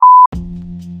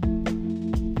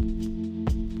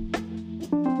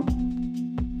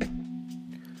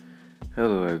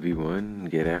Hello, everyone.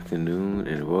 Good afternoon,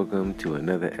 and welcome to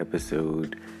another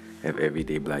episode of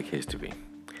Everyday Black History.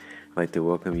 I'd like to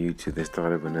welcome you to the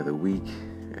start of another week,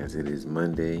 as it is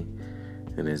Monday,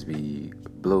 and as we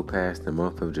blow past the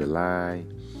month of July,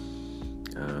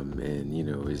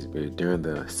 we're during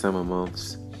the summer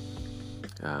months.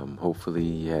 Hopefully,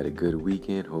 you had a good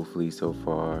weekend. Hopefully, so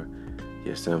far,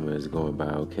 your summer is going by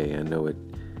okay. I know it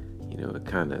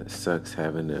kind of sucks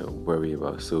having to worry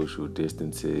about social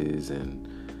distances and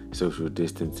social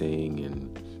distancing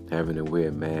and having to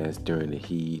wear masks during the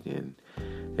heat. And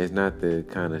it's not the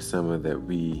kind of summer that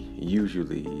we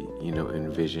usually,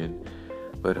 envision.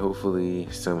 But hopefully,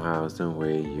 somehow, some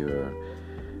way, you're,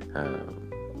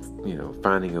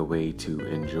 finding a way to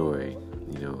enjoy,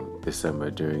 the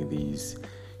summer during these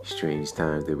strange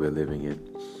times that we're living in.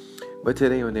 But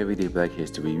today on Everyday Black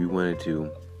History, we wanted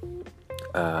to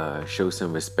show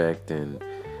some respect and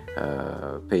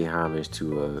pay homage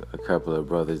to a couple of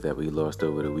brothers that we lost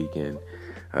over the weekend.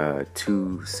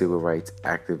 Two civil rights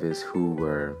activists who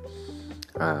were,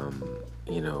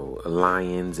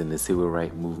 lions in the civil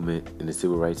rights movement,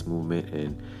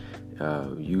 and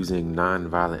using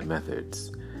nonviolent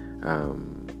methods.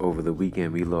 Over the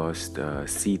weekend, we lost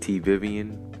C.T.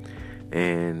 Vivian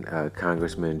and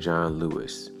Congressman John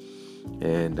Lewis,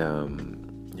 and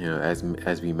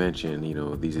as we mentioned,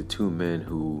 these are two men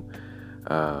who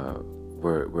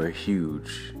were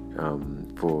huge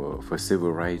for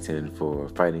civil rights and for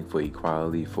fighting for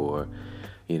equality, for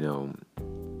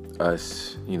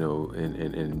us,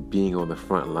 and being on the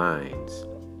front lines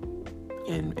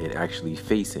and actually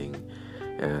facing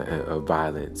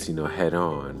violence, head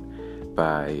on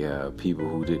by people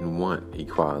who didn't want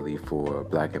equality for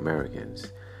Black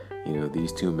Americans.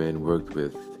 These two men worked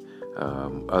with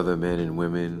other men and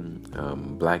women,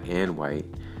 Black and white,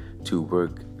 to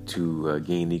work to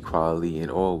gain equality in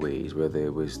all ways, whether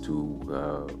it was at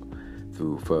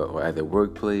the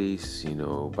workplace,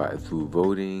 through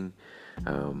voting.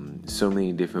 So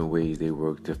many different ways they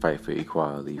worked to fight for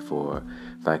equality for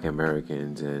Black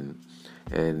Americans, and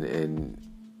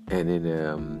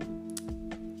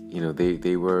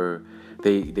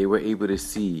they were able to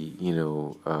see,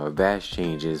 vast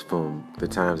changes from the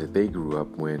times that they grew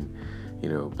up when,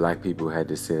 Black people had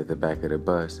to sit at the back of the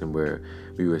bus and where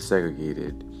we were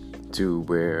segregated, to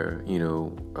where,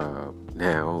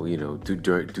 now, due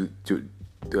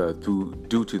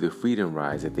to the freedom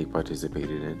rides that they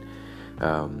participated in,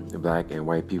 Black and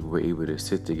white people were able to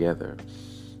sit together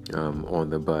on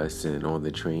the bus and on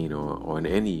the train or on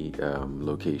any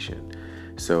location.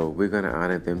 So we're going to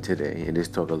honor them today and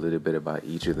just talk a little bit about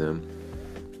each of them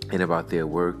and about their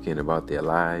work and about their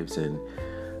lives and,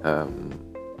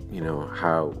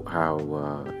 how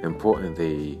important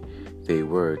they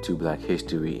were to Black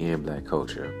history and Black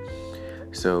culture.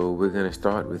 So we're going to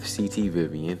start with C.T.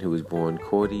 Vivian, who was born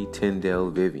Cordy Tyndall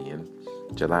Vivian,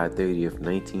 July 30th,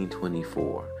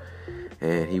 1924.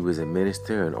 And he was a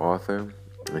minister and author,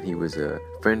 and he was a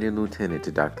friend and lieutenant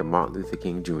to Dr. Martin Luther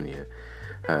King Jr.,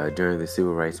 during the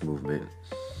Civil Rights Movement.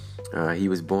 He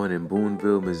was born in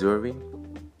Boonville, Missouri,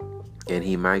 and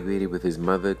he migrated with his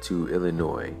mother to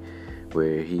Illinois,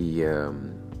 where he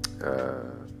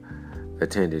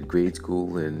attended grade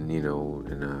school and,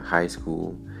 in high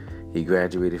school. He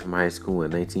graduated from high school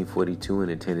in 1942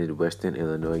 and attended Western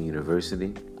Illinois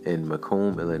University in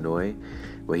Macomb, Illinois,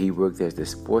 where he worked as the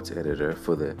sports editor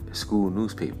for the school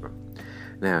newspaper.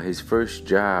 Now, his first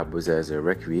job was as a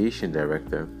recreation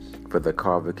director for the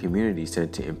Carver Community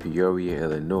Center in Peoria,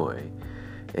 Illinois.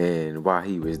 And while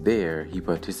he was there, he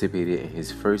participated in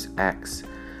his first acts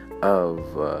of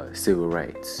civil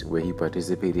rights, where he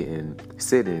participated in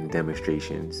sit-in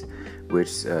demonstrations, which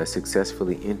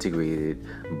successfully integrated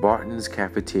Barton's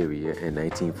Cafeteria in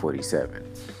 1947.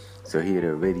 So he had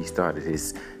already started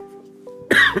his,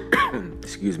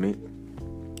 he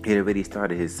had already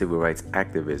started his civil rights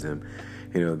activism,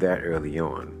 that early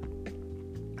on.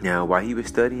 Now, while he was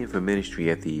studying for ministry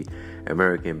at the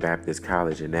American Baptist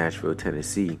College in Nashville,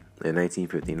 Tennessee in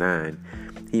 1959,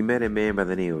 he met a man by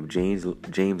the name of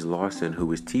James Lawson, who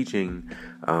was teaching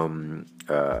a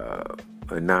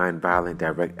nonviolent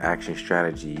direct action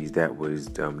strategies that was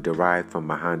derived from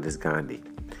Mohandas Gandhi.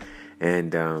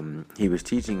 And he was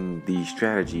teaching these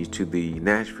strategies to the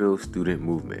Nashville student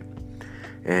movement.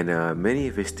 And many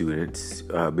of his students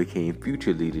became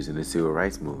future leaders in the civil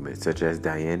rights movement, such as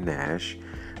Diane Nash,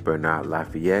 Bernard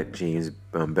Lafayette, James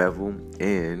Bevel,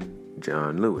 and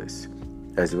John Lewis,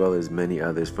 as well as many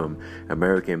others from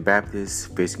American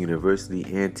Baptist, Fisk University,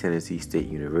 and Tennessee State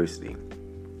University.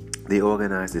 They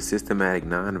organized a systematic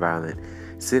nonviolent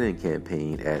sit-in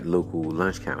campaign at local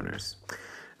lunch counters.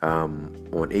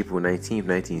 On April 19,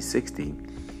 1960,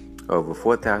 over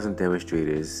 4,000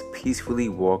 demonstrators peacefully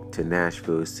walked to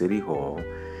Nashville City Hall,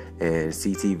 and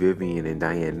C.T. Vivian and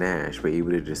Diane Nash were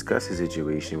able to discuss the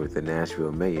situation with the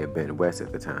Nashville mayor, Ben West,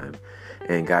 at the time,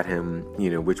 and got him,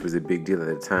 which was a big deal at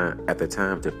the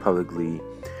time, to publicly,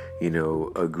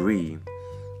 agree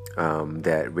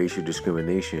that racial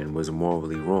discrimination was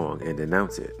morally wrong and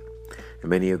denounce it. And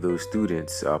many of those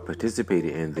students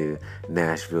participated in the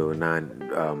Nashville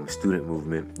student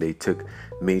movement. They took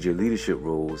major leadership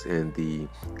roles in the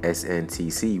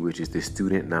SNTC, which is the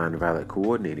Student Nonviolent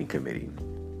Coordinating Committee,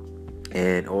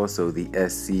 and also the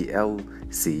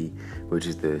SCLC, which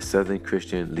is the Southern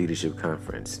Christian Leadership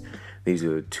Conference. These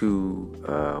are two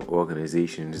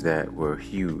organizations that were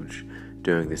huge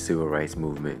during the civil rights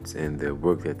movements and the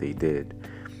work that they did.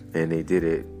 And they did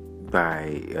it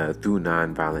through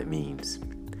nonviolent means.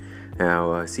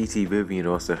 Now, C.T. Vivian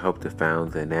also helped to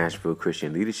found the Nashville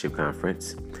Christian Leadership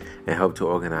Conference and helped to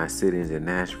organize sit-ins in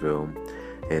Nashville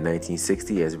in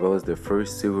 1960, as well as the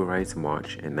first Civil Rights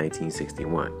March in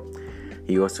 1961.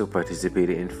 He also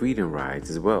participated in freedom rides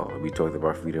as well. We talked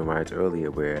about freedom rides earlier,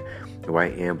 where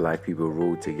white and black people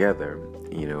rode together,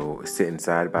 sitting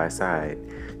side by side,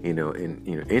 in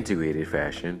integrated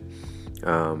fashion.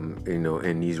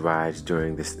 In these rides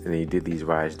during this, and they did these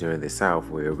rides during the South,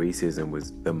 where racism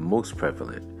was the most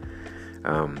prevalent.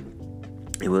 And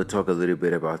we'll talk a little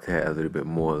bit about that a little bit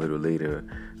more a little later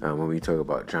when we talk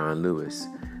about John Lewis.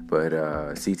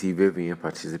 But C.T. Vivian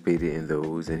participated in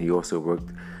those, and he also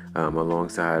worked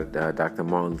alongside Dr.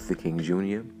 Martin Luther King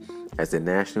Jr. as the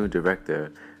national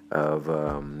director of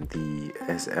the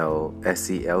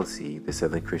SCLC, the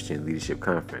Southern Christian Leadership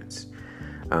Conference.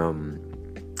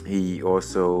 He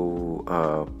also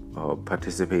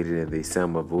participated in the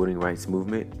Selma voting rights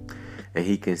movement, and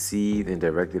he conceived and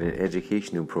directed an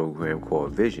educational program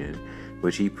called Vision,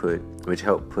 which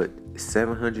helped put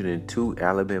 702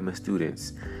 Alabama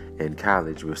students in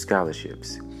college with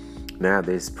scholarships. Now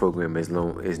this program is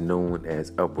known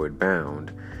as Upward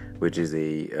Bound, which is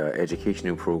a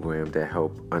educational program that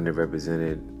help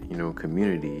underrepresented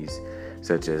communities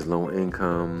such as low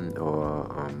income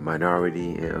or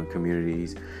minority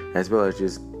communities, as well as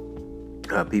just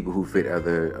people who fit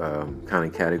other kind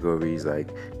of categories,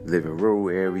 like live in rural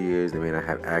areas. They may not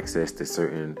have access to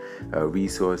certain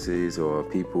resources, or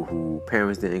people who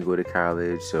parents didn't go to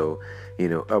college. So,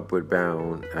 Upward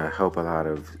Bound help a lot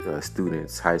of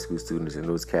students, high school students in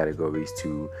those categories,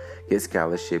 to get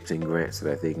scholarships and grants so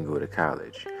that they can go to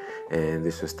college. And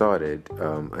this was started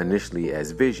initially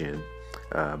as Vision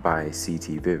by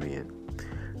C.T. Vivian.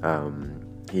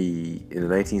 In the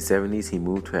 1970s, he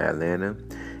moved to Atlanta,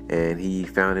 and he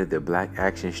founded the Black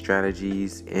Action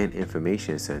Strategies and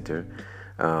Information Center,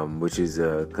 which is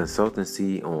a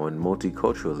consultancy on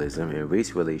multiculturalism and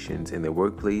race relations in the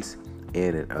workplace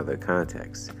and in other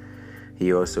contexts.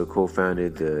 He also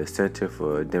co-founded the Center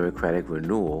for Democratic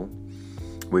Renewal,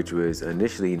 which was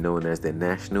initially known as the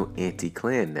National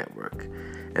Anti-Klan Network.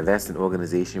 And that's an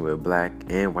organization where black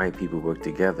and white people work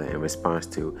together in response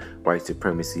to white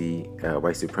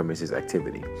supremacist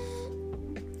activity.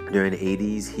 During the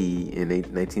 80s, in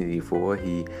 1984,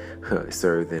 he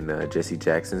served in Jesse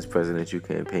Jackson's presidential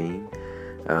campaign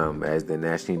as the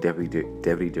National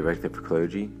Deputy Director for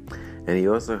Clergy. And he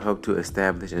also helped to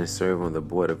establish and serve on the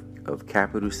board of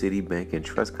Capital City Bank and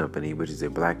Trust Company, which is a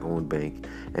black-owned bank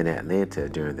in Atlanta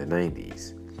during the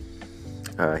 90s.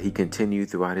 He continued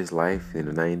throughout his life in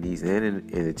the 90s and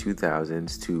in the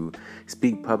 2000s to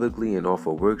speak publicly and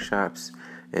offer workshops,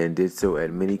 and did so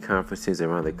at many conferences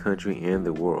around the country and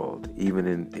the world, even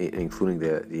including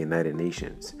the United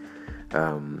Nations.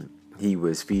 He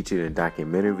was featured in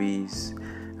documentaries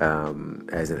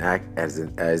as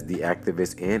the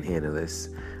activist and analyst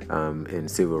in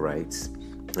civil rights,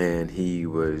 and he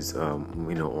was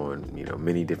on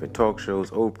many different talk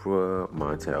shows, Oprah,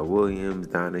 Montel Williams,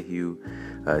 Donahue,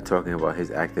 talking about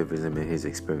his activism and his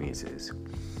experiences.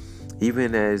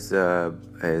 Even as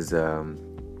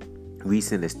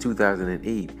recent as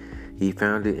 2008, he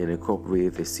founded and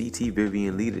incorporated the C.T.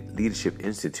 Vivian Leadership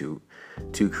Institute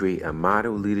to create a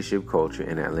model leadership culture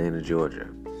in Atlanta, Georgia.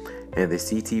 And the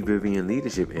C.T. Vivian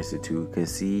Leadership Institute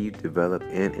conceived, developed,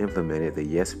 and implemented the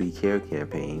Yes We Care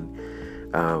campaign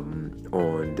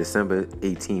on December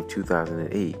 18,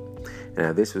 2008.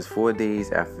 Now, this was 4 days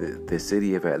after the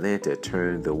city of Atlanta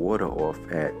turned the water off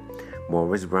at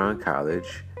Morris Brown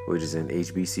College, which is an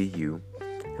HBCU.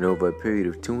 And over a period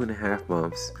of 2.5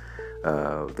 months,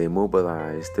 they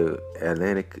mobilized the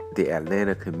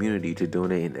Atlanta community to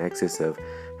donate in excess of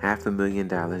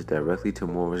 $500,000 directly to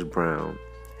Morris Brown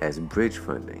as bridge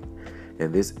funding.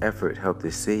 And this effort helped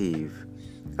to save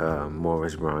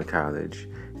Morris Brown College,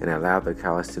 and allowed the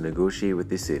college to negotiate with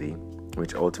the city,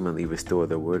 which ultimately restored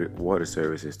the water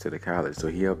services to the college. So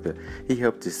he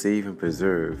helped to save and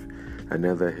preserve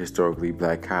another historically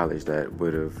black college that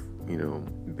would have,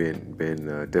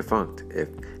 been defunct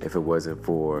if it wasn't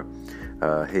for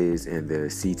his and the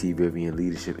C.T. Vivian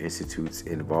Leadership Institute's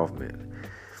involvement.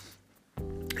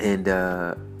 And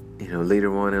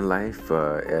later on in life,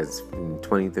 as in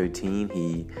 2013,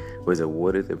 he was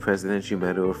awarded the Presidential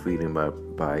Medal of Freedom by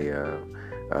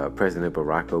President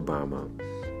Barack Obama,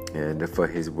 and for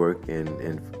his work in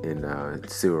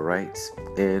civil rights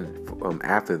and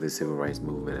after the civil rights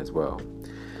movement as well.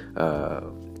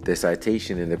 The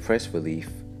citation in the press release,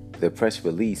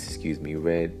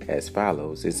 read as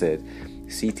follows. It said,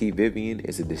 C.T. Vivian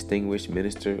is a distinguished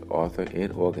minister, author,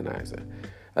 and organizer,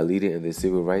 a leader in the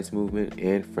civil rights movement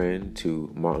and friend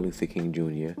to Martin Luther King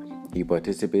Jr. He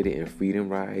participated in freedom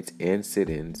rides and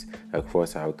sit-ins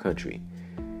across our country.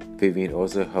 Vivian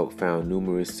also helped found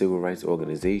numerous civil rights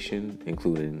organizations,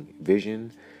 including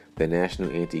Vision, the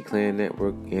National Anti-Klan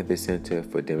Network, and the Center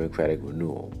for Democratic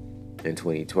Renewal. In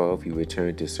 2012, he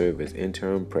returned to serve as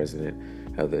interim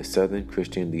president of the Southern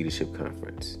Christian Leadership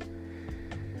Conference.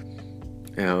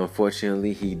 Now,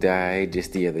 unfortunately, he died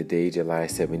just the other day, July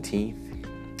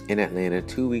 17th, in Atlanta,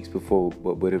 2 weeks before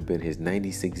what would have been his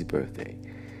 96th birthday.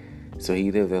 So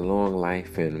he lived a long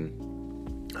life in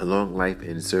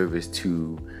service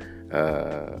to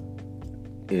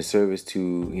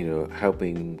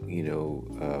helping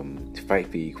fight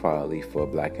for equality for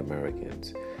Black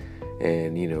Americans.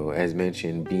 And, as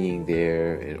mentioned, being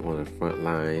there and on the front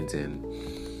lines and,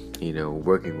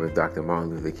 working with Dr.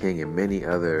 Martin Luther King and many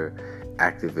other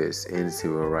activists in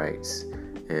civil rights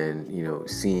and,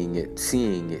 seeing it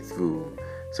through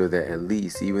so that at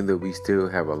least, even though we still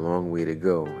have a long way to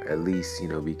go, at least,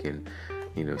 we can,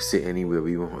 sit anywhere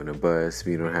we want on a bus.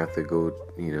 We don't have to go,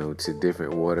 to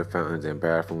different water fountains and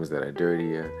bathrooms that are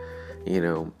dirtier.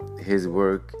 His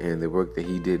work and the work that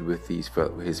he did with his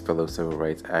fellow civil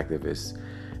rights activists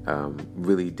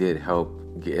really did help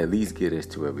at least get us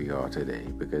to where we are today.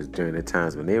 Because during the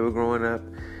times when they were growing up,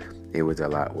 it was a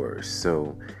lot worse.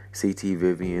 So, C.T.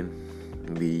 Vivian,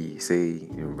 we say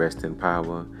rest in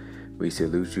power. We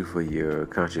salute you for your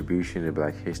contribution to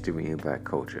Black history and Black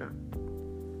culture.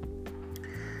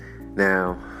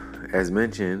 Now, as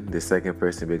mentioned, the second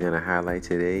person we're going to highlight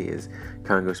today is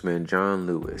Congressman John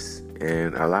Lewis.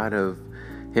 And a lot of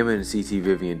him and C.T.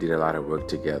 Vivian did a lot of work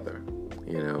together,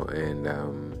 and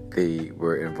they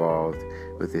were involved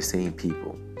with the same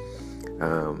people.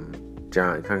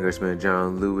 Congressman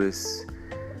John Lewis,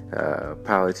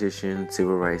 politician,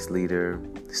 civil rights leader,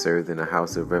 served in the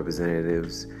House of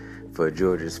Representatives for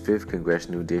Georgia's 5th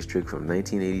Congressional District from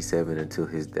 1987 until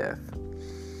his death.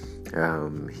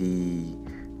 He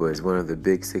was one of the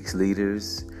Big Six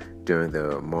leaders during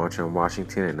the March on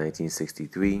Washington in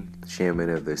 1963, chairman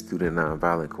of the Student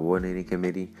Nonviolent Coordinating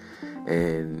Committee,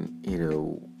 and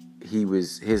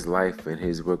his life and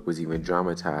his work was even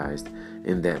dramatized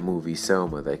in that movie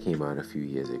Selma that came out a few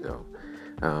years ago.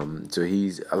 So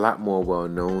he's a lot more well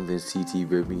known than C.T.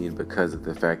 Vivian because of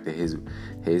the fact that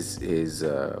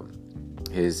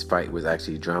his fight was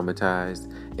actually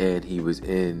dramatized, and he was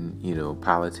in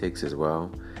politics as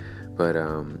well. But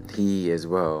he as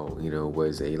well,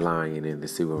 was a lion in the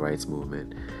civil rights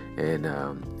movement and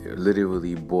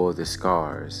literally bore the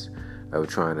scars of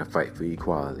trying to fight for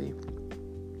equality.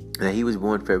 Now, he was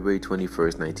born February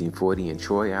 21st, 1940 in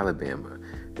Troy, Alabama,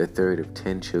 the third of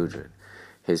 10 children.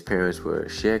 His parents were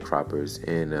sharecroppers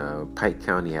in Pike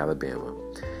County, Alabama.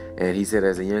 And he said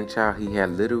as a young child, he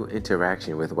had little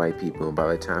interaction with white people. And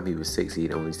by the time he was 6, he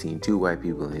had only seen 2 white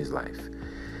people in his life.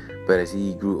 But as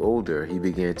he grew older, he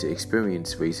began to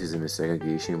experience racism and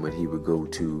segregation when he would go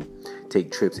to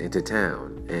take trips into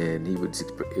town. And he would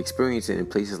experience it in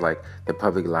places like the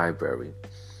public library,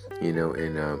 in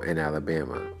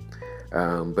Alabama.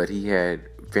 But he had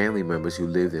family members who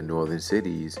lived in northern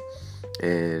cities.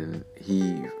 And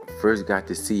he first got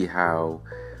to see how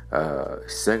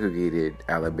segregated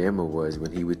Alabama was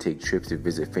when he would take trips to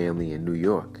visit family in New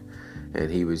York. And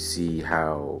he would see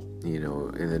how,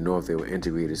 in the North there were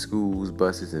integrated schools,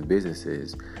 buses, and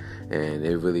businesses. And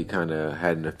it really kind of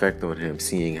had an effect on him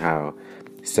seeing how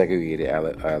segregated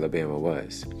Alabama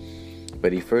was.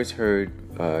 But he first heard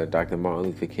Dr. Martin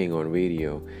Luther King on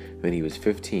radio when he was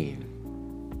 15.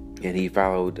 And he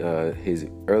followed his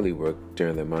early work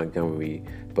during the Montgomery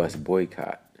bus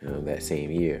boycott that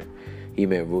same year. He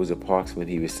met Rosa Parks when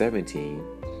he was 17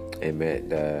 and met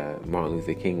Martin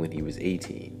Luther King when he was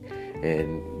 18.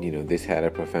 And, this had a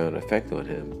profound effect on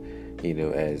him.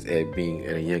 as at being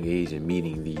at a young age and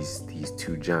meeting these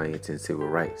two giants in civil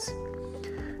rights.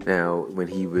 Now, when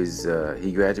he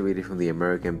graduated from the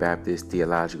American Baptist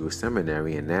Theological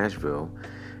Seminary in Nashville,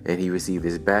 and he received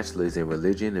his bachelor's in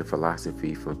religion and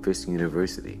philosophy from Fisk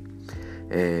University.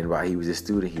 And while he was a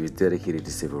student, he was dedicated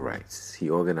to civil rights. He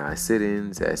organized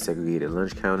sit-ins at segregated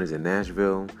lunch counters in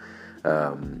Nashville,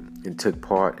 and took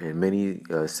part in many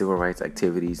civil rights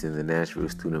activities in the Nashville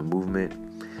student movement.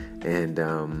 And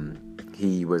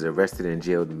he was arrested and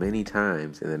jailed many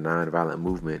times in the nonviolent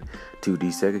movement to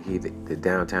desegregate the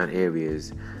downtown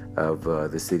areas of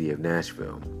the city of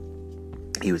Nashville.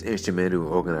 He was instrumental in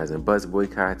organizing bus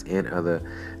boycotts and other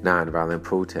nonviolent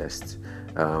protests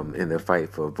in the fight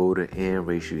for voter and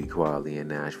racial equality in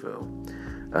Nashville.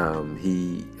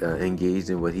 He engaged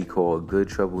in what he called good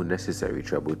trouble, necessary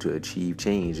trouble to achieve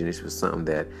change, and this was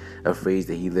a phrase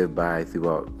that he lived by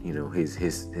throughout,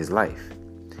 his life.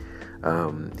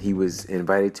 He was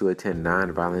invited to attend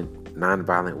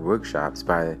nonviolent workshops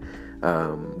by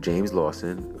James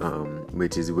Lawson,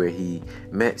 which is where he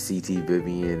met C.T.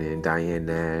 Vivian and Diane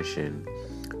Nash and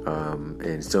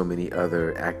so many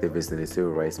other activists in the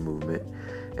civil rights movement.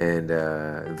 And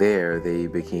there they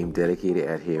became dedicated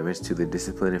adherents to the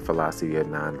discipline and philosophy of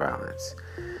nonviolence.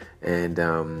 And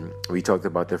we talked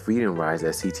about the freedom rides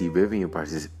that C.T. Vivian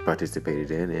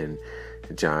participated in, and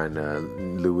John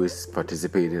Lewis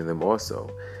participated in them also.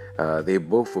 They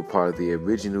both were part of the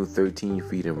original 13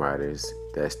 Freedom Riders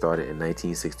that started in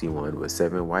 1961 with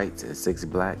 7 whites and 6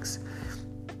 blacks.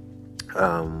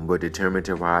 Were determined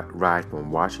to ride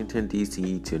from Washington,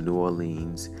 D.C. to New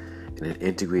Orleans in an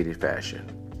integrated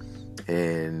fashion.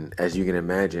 And as you can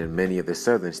imagine, many of the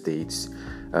southern states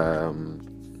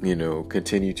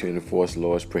continue to enforce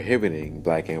laws prohibiting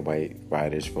black and white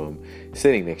riders from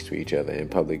sitting next to each other in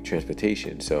public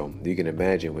transportation. So you can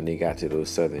imagine when they got to those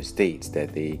southern states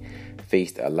that they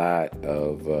faced a lot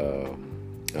of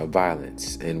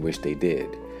violence, in which they did.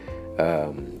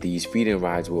 These freedom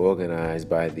rides were organized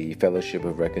by the Fellowship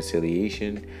of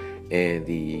Reconciliation and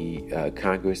the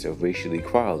Congress of Racial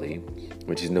Equality,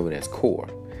 which is known as CORE.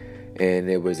 And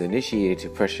it was initiated to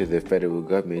pressure the federal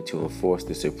government to enforce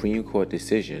the Supreme Court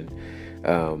decision,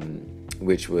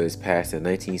 which was passed in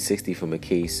 1960 from a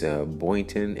case,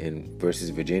 Boynton versus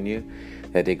Virginia,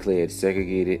 that declared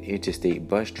segregated interstate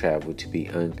bus travel to be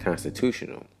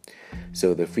unconstitutional.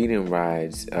 So the freedom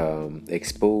rides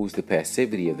exposed the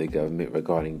passivity of the government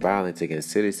regarding violence against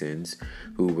citizens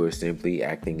who were simply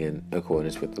acting in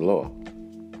accordance with the law.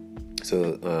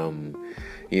 So,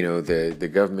 the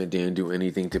government didn't do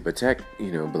anything to protect,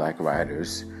 black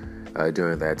riders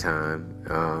during that time.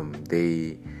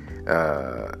 The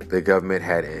government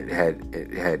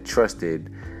had trusted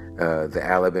the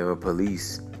Alabama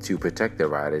police to protect the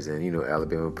riders, and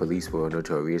Alabama police were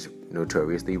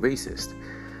notoriously racist.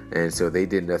 And so they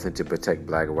did nothing to protect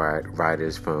black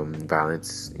riders from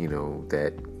violence,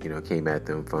 that came at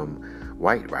them from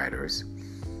white riders.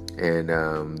 And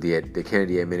the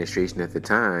Kennedy administration at the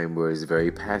time was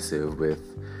very passive with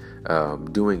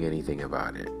doing anything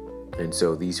about it. And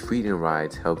so these freedom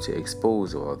rides helped to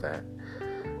expose all that.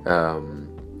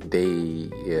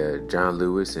 John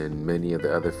Lewis and many of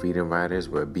the other freedom riders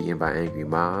were beaten by angry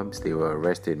mobs. They were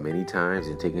arrested many times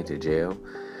and taken to jail.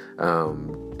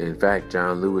 In fact,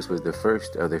 John Lewis was the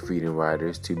first of the freedom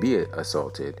riders to be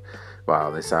assaulted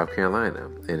while in South Carolina.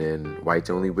 And in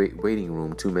whites only waiting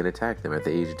room, 2 men attacked him at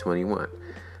the age of 21.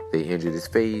 They injured his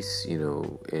face,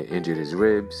 injured his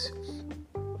ribs.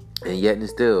 And yet and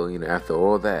still, after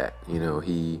all that,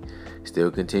 he still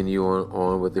continued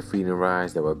on with the freedom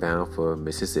rides that were bound for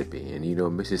Mississippi. And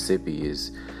Mississippi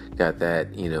is got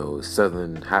that,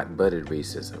 southern hot-butted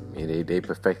racism. They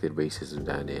perfected racism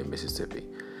down there in Mississippi.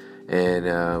 And,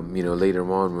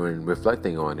 later on, when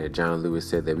reflecting on it, John Lewis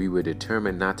said that we were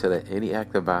determined not to let any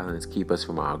act of violence keep us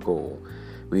from our goal.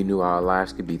 We knew our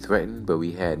lives could be threatened, but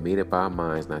we had made up our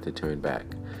minds not to turn back.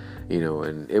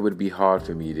 And it would be hard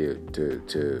for me to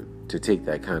take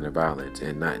that kind of violence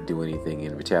and not do anything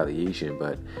in retaliation.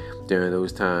 But during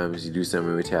those times, you do something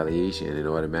in retaliation, and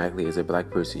automatically, as a black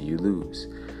person, you lose.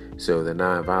 So the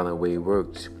nonviolent way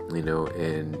worked, and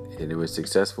it was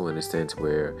successful in a sense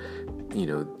where,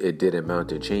 it did amount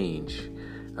to change.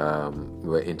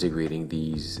 We're integrating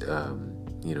these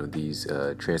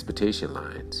transportation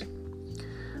lines.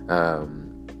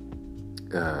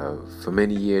 For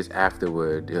many years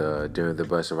afterward, during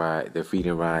the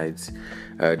freedom rides,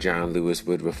 John Lewis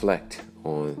would reflect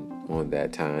on on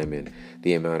that time, and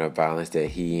the amount of violence that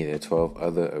he and the 12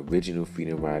 other original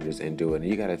Freedom Riders endured. And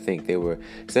you got to think there were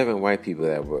 7 white people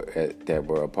that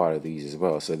were a part of these as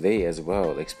well. So they as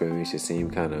well experienced the same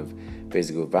kind of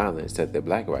physical violence that the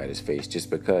Black Riders faced, just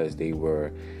because they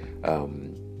were,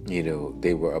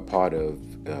 they were a part of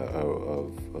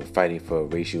fighting for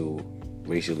racial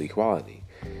equality.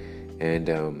 And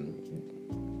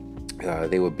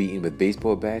they were beaten with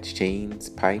baseball bats, chains,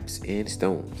 pipes, and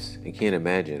stones. You can't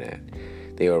imagine that.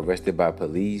 They were arrested by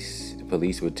police. The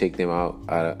police would take them out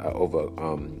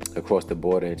across the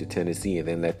border into Tennessee and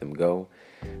then let them go.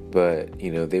 But,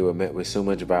 they were met with so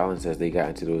much violence as they got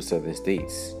into those southern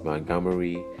states.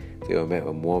 Montgomery, they were met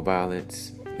with more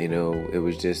violence. It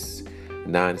was just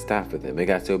nonstop for them. It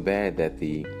got so bad that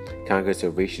the Congress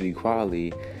of Racial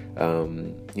Equality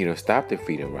stopped the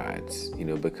Freedom Rides,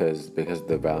 because of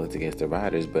the violence against the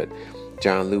riders. But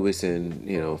John Lewis and,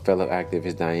 fellow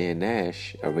activist Diane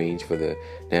Nash arranged for the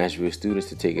Nashville students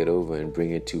to take it over and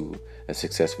bring it to a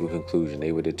successful conclusion.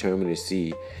 They were determined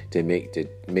to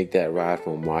make that ride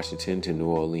from Washington to New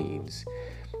Orleans,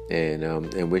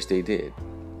 and which they did.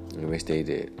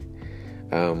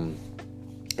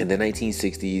 In the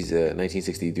 1960s,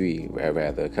 1963,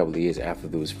 rather, a couple of years after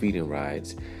those Freedom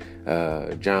Rides,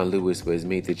 John Lewis was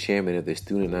made the chairman of the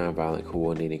Student Nonviolent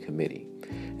Coordinating Committee.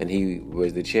 And he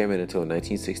was the chairman until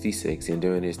 1966. And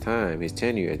during his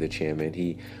tenure as the chairman,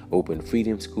 he opened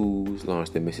freedom schools,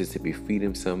 launched the Mississippi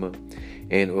Freedom Summer,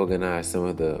 and organized some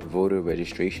of the voter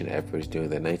registration efforts during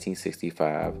the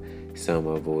 1965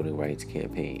 Summer Voting Rights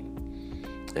Campaign.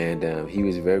 And he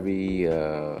was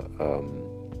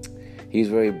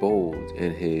very bold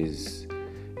in his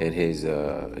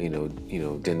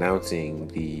denouncing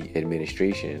the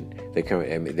administration,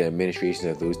 the administration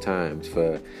of those times,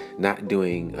 for not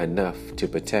doing enough to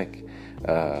protect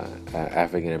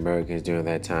African Americans during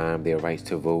that time, their rights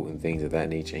to vote and things of that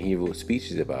nature. And he wrote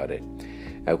speeches about it.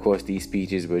 Of course, these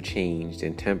speeches were changed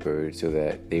and tempered so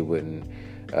that they wouldn't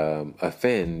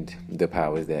offend the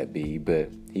powers that be.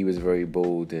 But he was very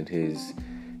bold in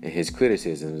his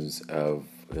criticisms of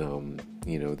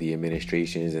the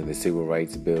administrations and the Civil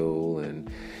Rights Bill and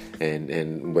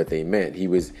what they meant. He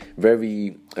was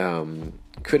very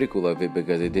critical of it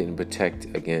because it didn't protect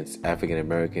against African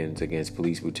Americans against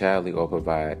police brutality or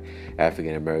provide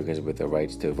African Americans with the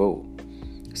rights to vote.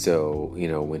 So,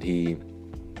 when he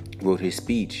wrote his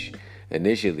speech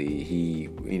initially, he,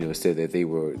 said that the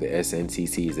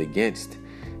SNCC is against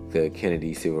the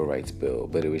Kennedy Civil Rights Bill,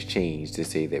 but it was changed to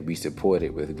say that we support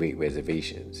it with great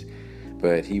reservations.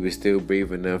 But he was still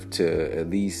brave enough to at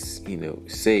least,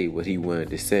 say what he wanted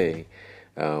to say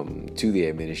to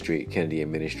the Kennedy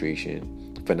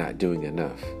administration for not doing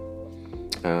enough.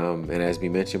 And as we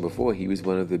mentioned before, he was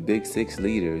one of the Big Six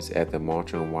leaders at the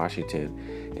March on Washington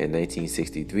in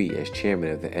 1963 as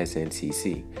chairman of the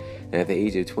SNCC. And at the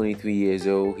age of 23 years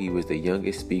old, he was the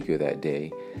youngest speaker that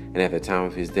day. And at the time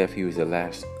of his death, he was the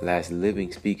last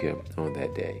living speaker on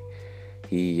that day.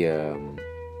 He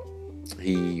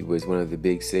was one of the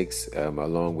Big Six,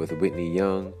 along with Whitney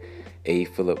Young, A.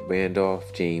 Philip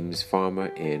Randolph, James Farmer,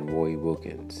 and Roy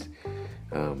Wilkins.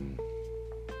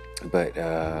 But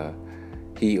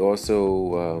he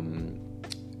also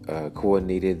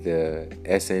coordinated the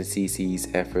SNCC's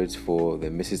efforts for the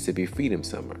Mississippi Freedom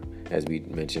Summer, as we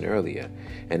mentioned earlier.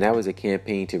 And that was a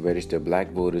campaign to register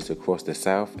black voters across the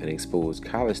South and expose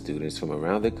college students from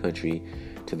around the country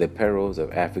to the perils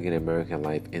of African American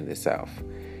life in the South.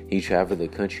 He traveled the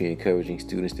country encouraging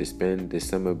students to spend the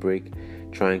summer break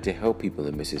trying to help people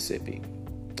in Mississippi.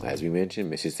 As we mentioned,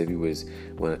 Mississippi was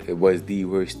the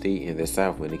worst state in the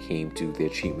South when it came to their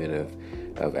treatment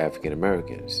of African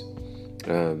Americans.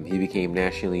 He became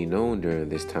nationally known during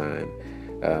this time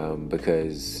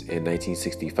because in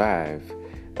 1965,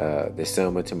 the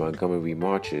Selma to Montgomery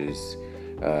marches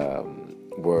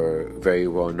were very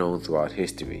well known throughout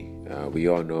history. We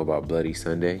all know about Bloody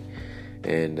Sunday.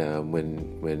 And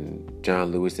when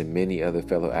John Lewis and many other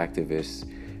fellow activists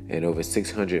and over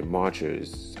 600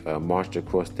 marchers marched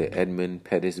across the Edmund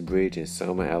Pettus Bridge in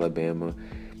Selma, Alabama,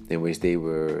 in which they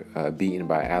were beaten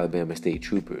by Alabama state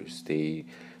troopers. They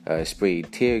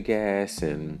sprayed tear gas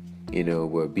and,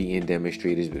 were beating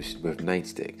demonstrators with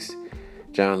nightsticks.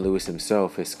 John Lewis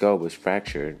himself, his skull was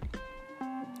fractured,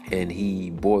 and he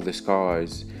bore the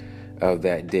scars of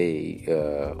that day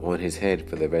on his head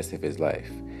for the rest of his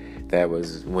life. That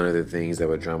was one of the things that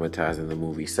were dramatized in the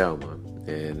movie Selma.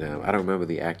 And I don't remember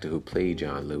the actor who played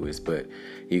John Lewis, but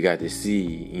you got to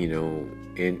see,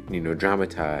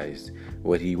 dramatized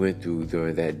what he went through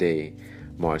during that day,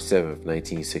 March 7th,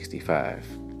 1965.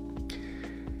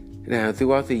 Now,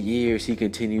 throughout the years, he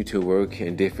continued to work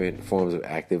in different forms of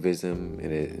activism.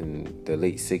 In the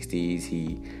late 60s,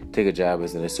 he took a job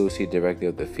as an associate director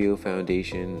of the Field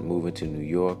Foundation, moving to New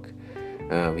York.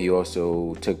 He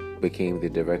also became the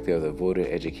director of the Voter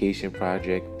Education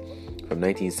Project from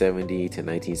 1970 to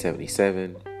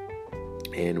 1977.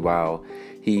 And while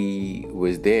he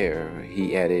was there,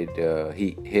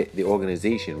 the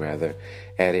organization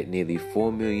added nearly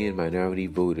 4 million minority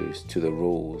voters to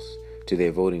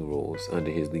their voting rolls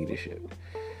under his leadership.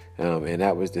 And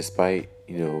that was despite,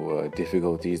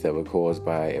 difficulties that were caused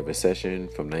by a recession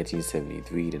from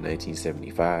 1973 to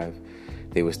 1975.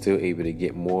 They were still able to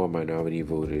get more minority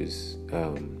voters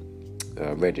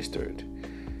registered,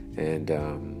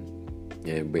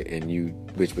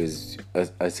 which was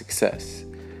a success.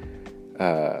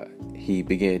 He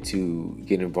began to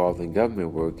get involved in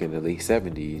government work in the late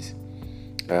 70s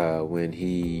when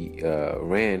he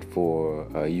ran for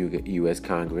U.S.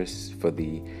 Congress for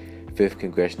the 5th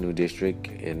Congressional District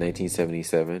in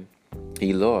 1977.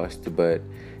 He lost, but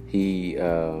he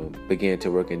began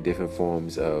to work in different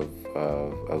forms of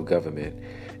government.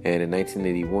 And in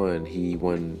 1981, he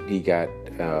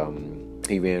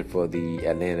ran for the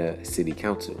Atlanta City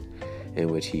Council, in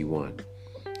which he won.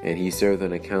 And he served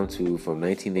on the council from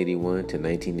 1981 to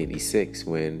 1986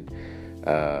 when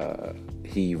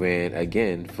he ran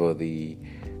again for the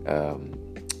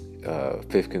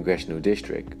 5th Congressional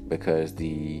District, because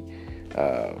the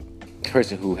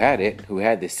person who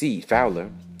had the seat, Fowler,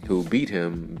 who beat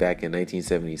him back in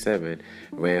 1977,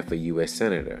 ran for U.S.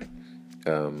 Senator.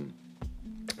 And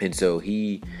so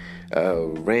he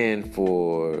ran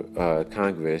for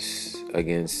Congress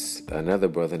against another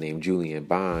brother named Julian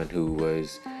Bond, who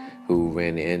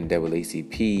ran the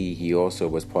NAACP. He also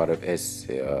was part of the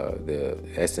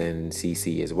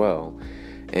SNCC as well.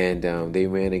 And they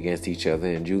ran against each other,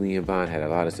 and Julian Bond had a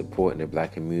lot of support in the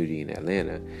black community in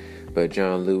Atlanta. But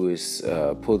John Lewis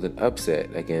pulled an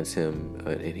upset against him,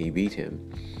 and he beat him.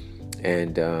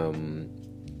 And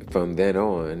from then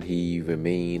on, he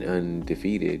remained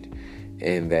undefeated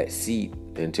in that seat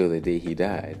until the day he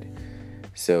died.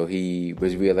 So he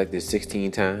was reelected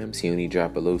 16 times. He only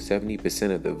dropped below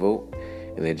 70% of the vote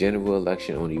in the general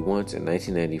election only once in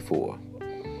 1994.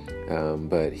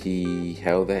 But he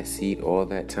held that seat all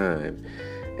that time.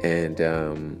 And,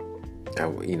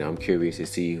 I'm curious to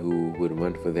see who would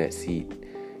run for that seat,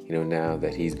 now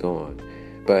that he's gone.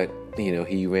 But,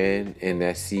 he ran in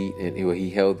that seat, and he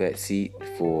held that seat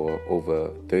for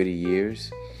over 30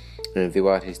 years. And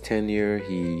throughout his tenure,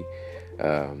 he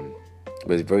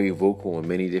was very vocal on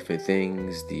many different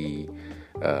things. The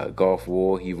Gulf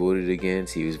War he voted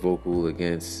against. He was vocal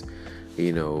against,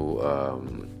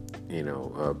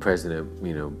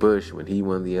 President, Bush when he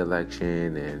won the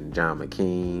election, and John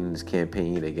McCain's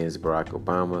campaign against Barack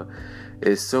Obama.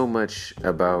 There's so much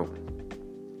about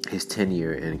his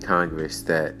tenure in Congress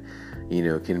that,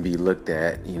 can be looked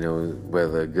at,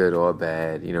 whether good or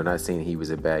bad. Not saying he was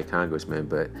a bad congressman,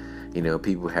 but,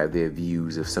 people have their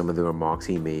views of some of the remarks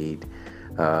he made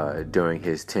during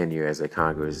his tenure as a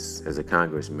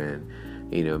congressman.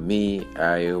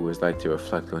 I always like to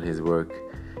reflect on his work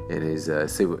in the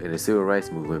civil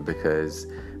rights movement, because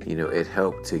it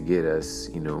helped to get us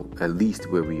at least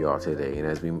where we are today.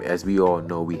 And as we all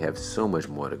know, we have so much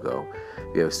more to go.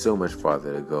 We have so much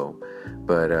farther to go.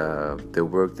 But the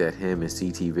work that him and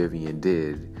C.T. Vivian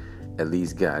did at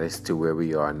least got us to where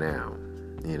we are now.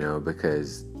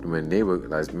 Because when they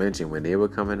were, as mentioned, when they were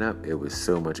coming up, it was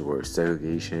so much worse.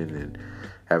 Segregation and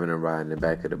having to ride in the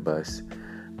back of the bus.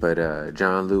 But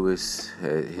John Lewis,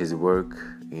 his work,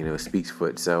 speaks for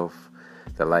itself.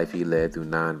 The life he led through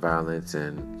nonviolence,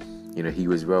 and he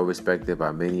was well respected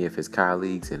by many of his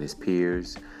colleagues and his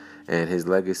peers, and his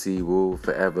legacy will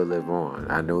forever live on.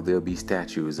 I know there'll be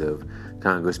statues of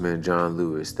Congressman John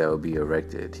Lewis that will be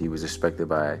erected. He was respected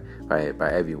by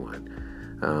everyone,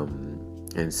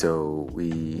 and so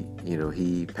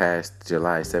he passed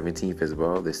July 17th as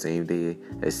well, the same day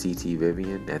as C.T.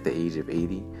 Vivian, at the age of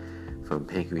 80, from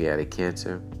pancreatic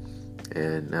cancer.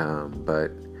 And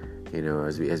but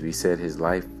as we said, his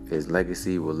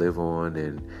legacy will live on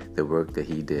in the work that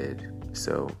he did.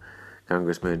 So,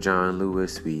 Congressman John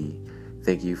Lewis, we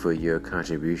thank you for your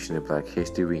contribution to Black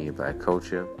history and Black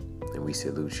culture, and we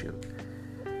salute you.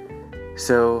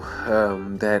 So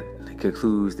that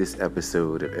concludes this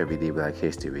episode of Everyday Black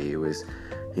History. It was,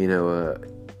 it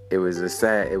was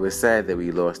sad that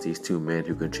we lost these two men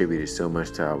who contributed so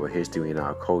much to our history and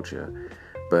our culture,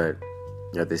 but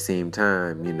at the same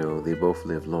time, they both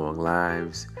lived long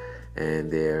lives,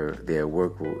 and their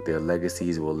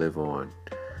legacies will live on.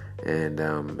 And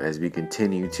as we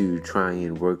continue to try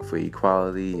and work for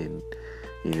equality and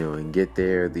and get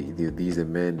there. These are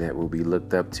men that will be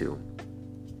looked up to,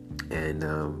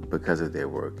 and because of their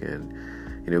work. And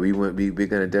we're going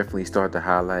to definitely start to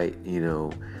highlight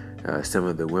some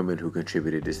of the women who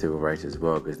contributed to civil rights as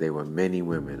well, because there were many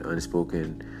women,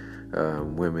 unspoken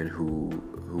women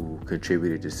who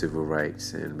contributed to civil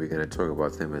rights, and we're going to talk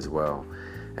about them as well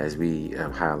as we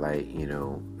highlight.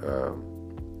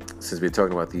 Since we're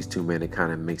talking about these two men, it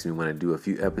kind of makes me want to do a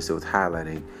few episodes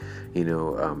highlighting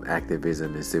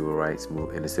activism and civil rights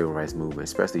in the civil rights movement,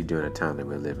 especially during the time that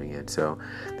we're living in. So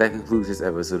that concludes this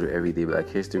episode of Everyday Black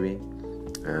History.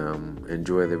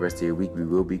 Enjoy the rest of your week. We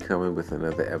will be coming with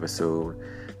another episode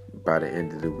by the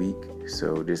end of the week.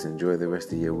 So just enjoy the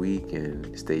rest of your week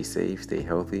and stay safe, stay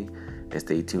healthy, and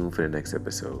stay tuned for the next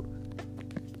episode.